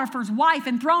by Potiphar's wife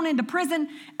and thrown into prison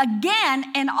again.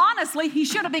 And honestly, he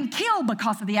should have been killed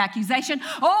because of the accusation.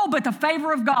 Oh, but the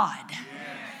favor of God.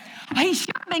 He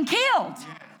should have been killed.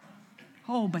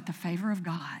 Oh, but the favor of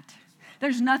God.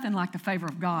 There's nothing like the favor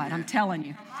of God, I'm telling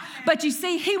you. But you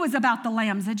see, he was about the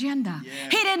Lamb's agenda.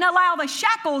 He didn't allow the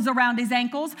shackles around his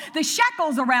ankles, the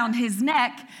shackles around his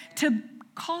neck to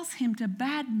cause him to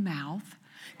badmouth,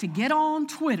 to get on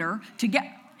Twitter,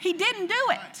 he didn't do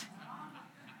it.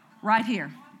 Right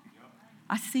here.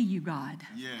 I see you, God.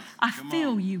 I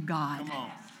feel you, God. Come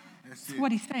on. That's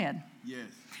what he said. Yes.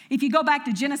 If you go back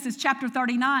to Genesis chapter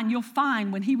 39, you'll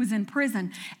find when he was in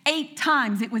prison, 8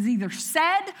 times it was either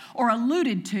said or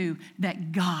alluded to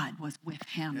that God was with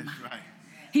him. That's right.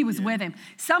 He was with him.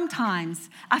 Sometimes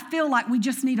I feel like we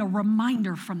just need a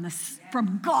reminder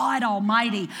from God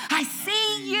Almighty. I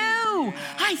see you.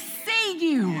 I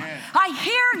see you.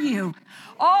 I hear you.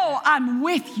 Oh, I'm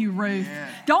with you, Ruth.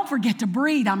 Don't forget to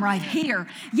breathe. I'm right here.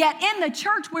 Yet in the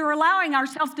church, we're allowing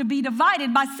ourselves to be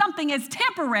divided by something as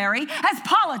temporary as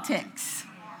politics.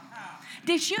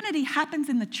 Disunity happens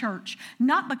in the church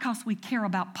not because we care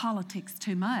about politics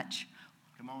too much.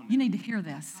 You need to hear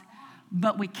this.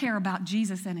 But we care about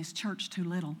Jesus and his church too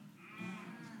little.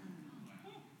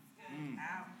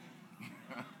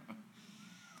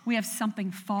 We have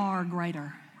something far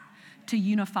greater to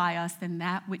unify us than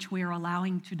that which we are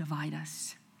allowing to divide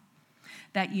us.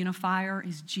 That unifier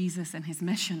is Jesus and his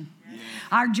mission.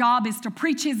 Our job is to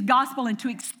preach his gospel and to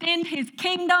extend his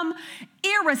kingdom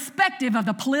irrespective of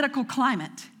the political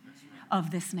climate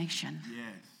of this nation.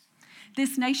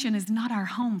 This nation is not our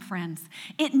home, friends.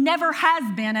 It never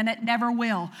has been and it never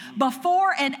will.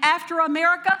 Before and after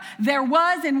America, there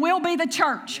was and will be the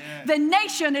church. The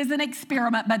nation is an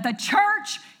experiment, but the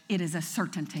church, it is a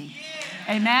certainty.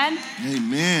 Amen?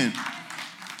 Amen.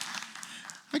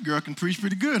 That girl can preach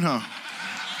pretty good, huh?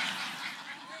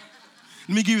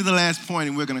 Let me give you the last point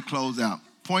and we're going to close out.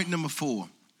 Point number 4.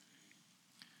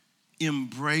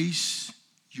 Embrace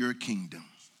your kingdom.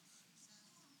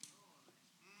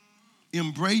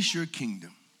 Embrace your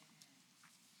kingdom.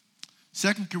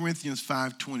 2 Corinthians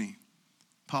 5:20,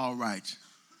 Paul writes,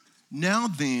 "Now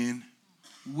then,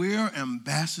 we're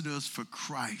ambassadors for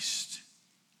Christ,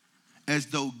 as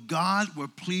though God were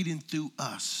pleading through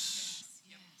us.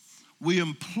 We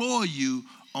implore you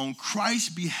on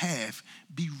Christ's behalf,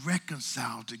 be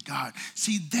reconciled to God."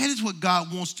 See, that is what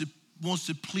God wants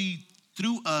to plead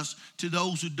through us to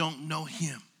those who don't know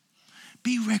him.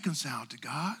 Be reconciled to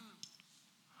God.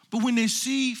 But when they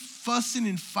see fussing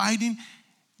and fighting,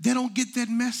 they don't get that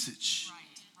message.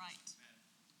 Right.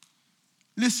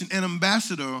 Listen, an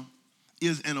ambassador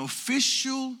is an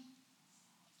official,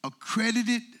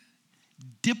 accredited,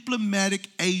 diplomatic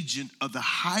agent of the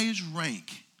highest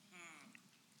rank.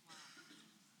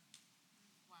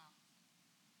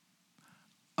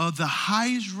 Of the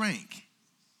highest rank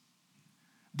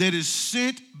that is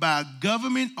sent by a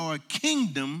government or a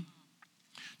kingdom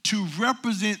to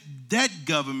represent that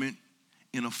government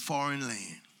in a foreign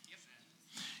land.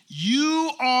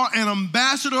 You are an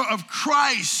ambassador of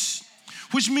Christ,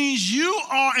 which means you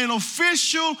are an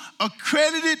official,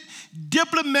 accredited,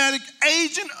 diplomatic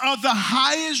agent of the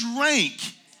highest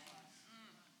rank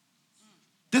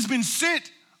that's been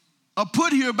sent or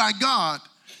put here by God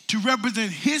to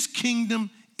represent his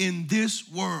kingdom in this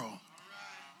world.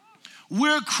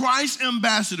 We're Christ's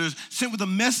ambassadors sent with a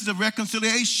message of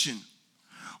reconciliation.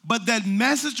 But that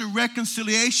message of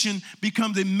reconciliation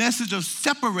becomes a message of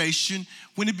separation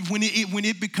when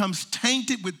it becomes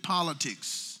tainted with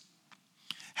politics.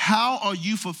 How are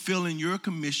you fulfilling your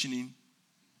commissioning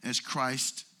as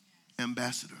Christ's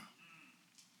ambassador?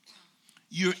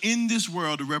 You're in this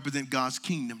world to represent God's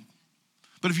kingdom.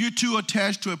 But if you're too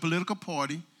attached to a political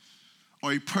party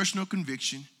or a personal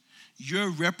conviction, your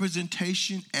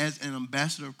representation as an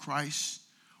ambassador of Christ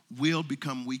will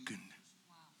become weakened.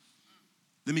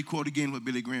 Let me quote again what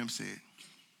Billy Graham said.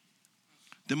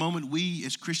 The moment we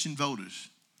as Christian voters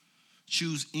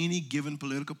choose any given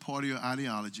political party or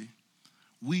ideology,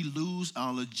 we lose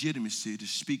our legitimacy to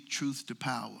speak truth to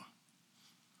power.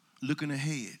 Looking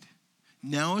ahead,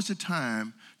 now is the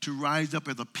time to rise up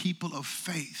as a people of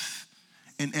faith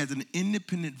and as an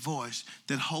independent voice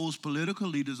that holds political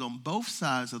leaders on both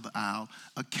sides of the aisle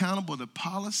accountable to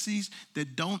policies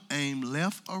that don't aim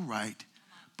left or right,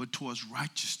 but towards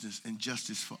righteousness and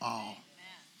justice for all.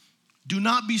 Do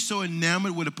not be so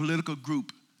enamored with a political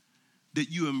group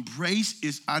that you embrace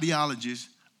its ideologies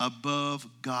above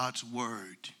God's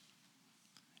word.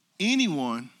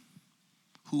 Anyone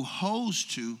who holds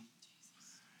to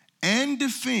and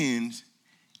defends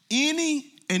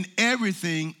any and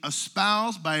everything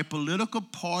espoused by a political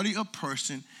party or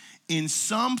person in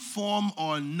some form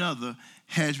or another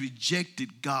has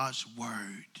rejected God's word.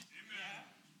 Amen.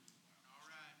 All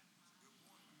right.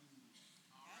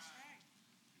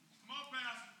 Come on,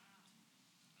 Pastor.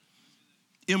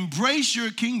 Embrace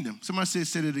your kingdom. Somebody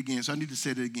said it again, so I need to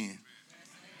say it again.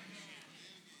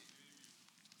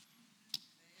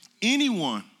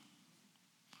 Anyone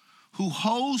who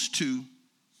holds to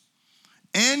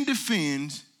and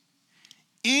defends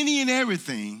any and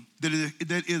everything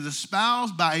that is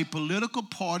espoused by a political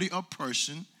party or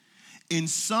person in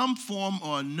some form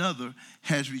or another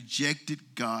has rejected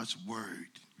God's word.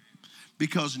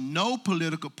 Because no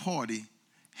political party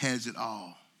has it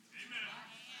all.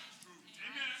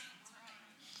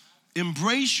 Amen.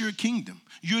 Embrace your kingdom.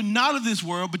 You're not of this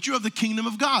world, but you're of the kingdom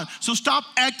of God. So stop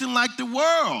acting like the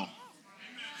world.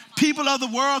 People of the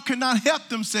world cannot help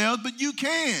themselves, but you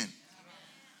can.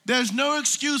 There's no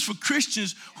excuse for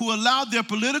Christians who allow their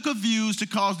political views to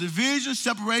cause division,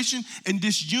 separation, and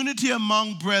disunity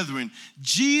among brethren.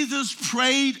 Jesus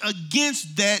prayed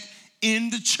against that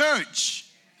in the church.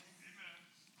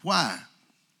 Why?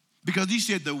 Because he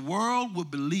said the world will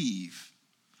believe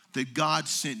that God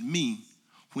sent me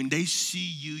when they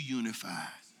see you unified.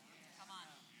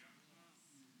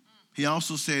 He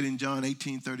also said in John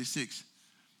 18:36,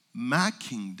 my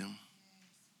kingdom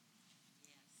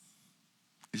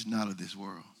is not of this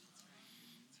world.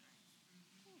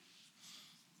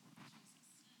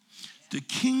 The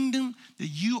kingdom that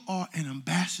you are an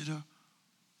ambassador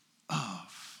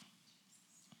of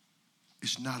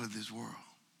is not of this world.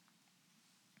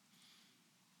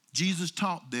 Jesus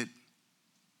taught that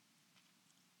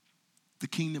the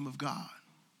kingdom of God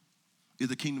is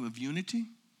the kingdom of unity,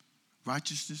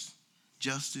 righteousness,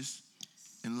 justice,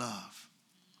 and love.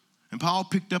 And Paul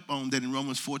picked up on that in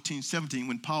Romans 14:17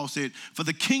 when Paul said, for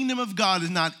the kingdom of God is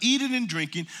not eating and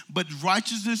drinking, but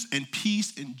righteousness and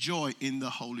peace and joy in the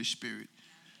Holy Spirit.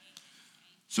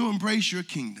 So embrace your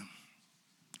kingdom.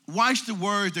 Watch the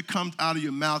words that come out of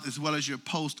your mouth as well as your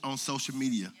post on social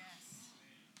media.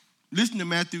 Listen to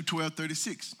Matthew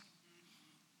 12:36.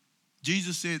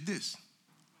 Jesus said this,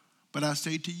 but I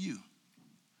say to you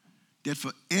that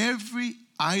for every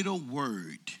idle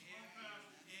word,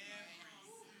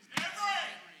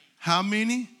 how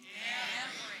many?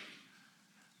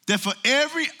 That for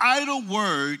every idle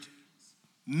word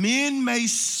men may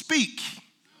speak.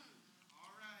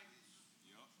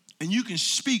 And you can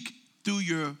speak through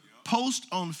your post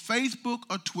on Facebook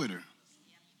or Twitter.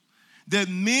 That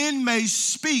men may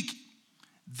speak,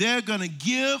 they're going to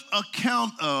give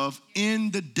account of in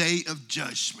the day of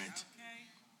judgment.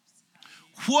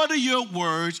 What are your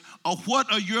words or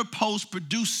what are your posts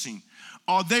producing?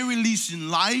 Are they releasing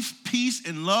life, peace,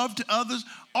 and love to others,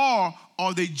 or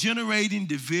are they generating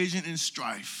division and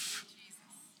strife?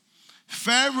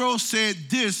 Pharaoh said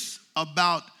this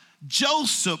about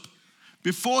Joseph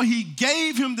before he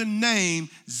gave him the name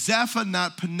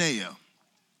Zaphenath-Paneah.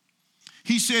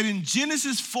 He said in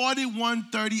Genesis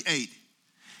 41:38,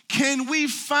 can we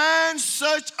find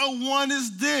such a one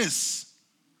as this?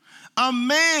 A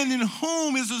man in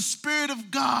whom is the Spirit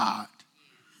of God.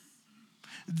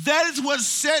 That is what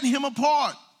set him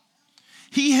apart.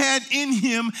 He had in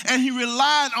him, and he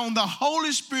relied on the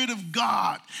Holy Spirit of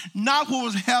God, not what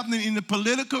was happening in the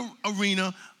political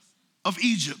arena of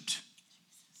Egypt.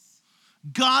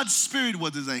 God's Spirit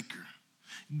was his anchor.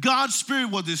 God's Spirit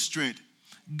was his strength.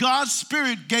 God's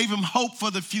Spirit gave him hope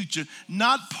for the future,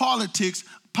 not politics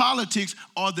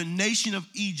or the nation of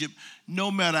Egypt,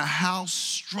 no matter how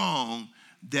strong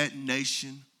that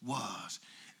nation was.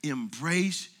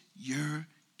 Embrace your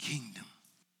kingdom.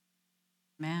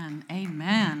 Amen.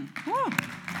 Amen. Woo.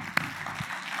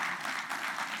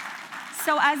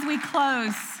 So as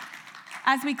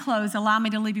we close, allow me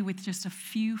to leave you with just a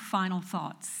few final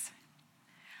thoughts.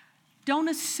 Don't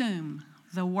assume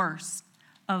the worst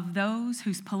of those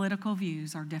whose political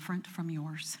views are different from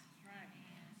yours.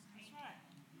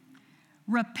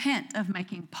 Repent of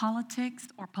making politics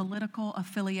or political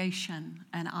affiliation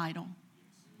an idol.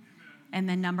 And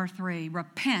then number 3,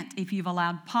 repent if you've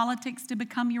allowed politics to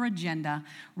become your agenda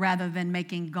rather than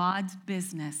making God's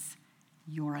business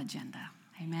your agenda.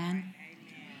 Amen.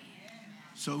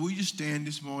 So we just stand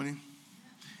this morning,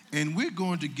 and we're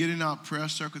going to get in our prayer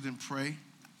circles and pray.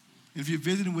 And if you're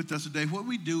visiting with us today, what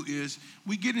we do is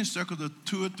we get in circles of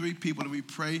 2 or 3 people and we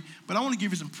pray. But I want to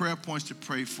give you some prayer points to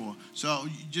pray for. So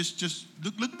you just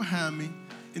look behind me.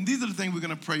 And these are the things we're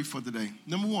going to pray for today.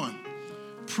 Number 1,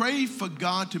 pray for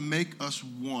God to make us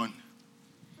one.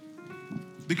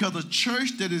 Because a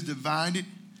church that is divided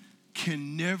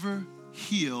can never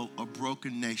heal a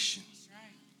broken nation.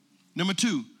 Number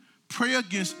 2, pray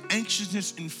against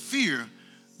anxiousness and fear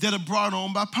that are brought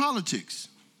on by politics.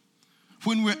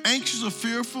 When we're anxious or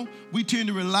fearful, we tend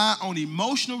to rely on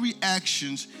emotional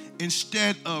reactions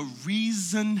instead of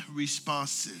reasoned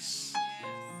responses.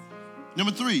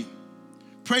 Number 3,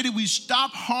 pray that we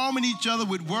stop harming each other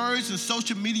with words and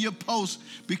social media posts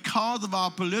because of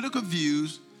our political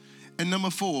views. And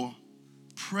number 4,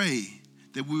 pray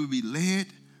that we will be led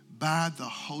by the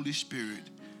Holy Spirit,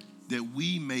 that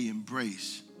we may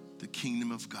embrace the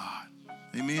kingdom of God.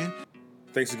 Amen.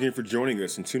 Thanks again for joining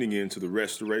us and tuning in to the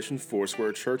Restoration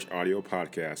Foursquare Church audio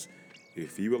podcast.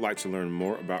 If you would like to learn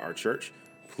more about our church,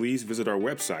 please visit our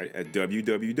website at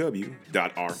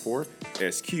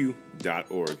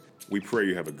www.r4sq.org. We pray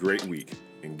you have a great week,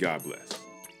 and God bless.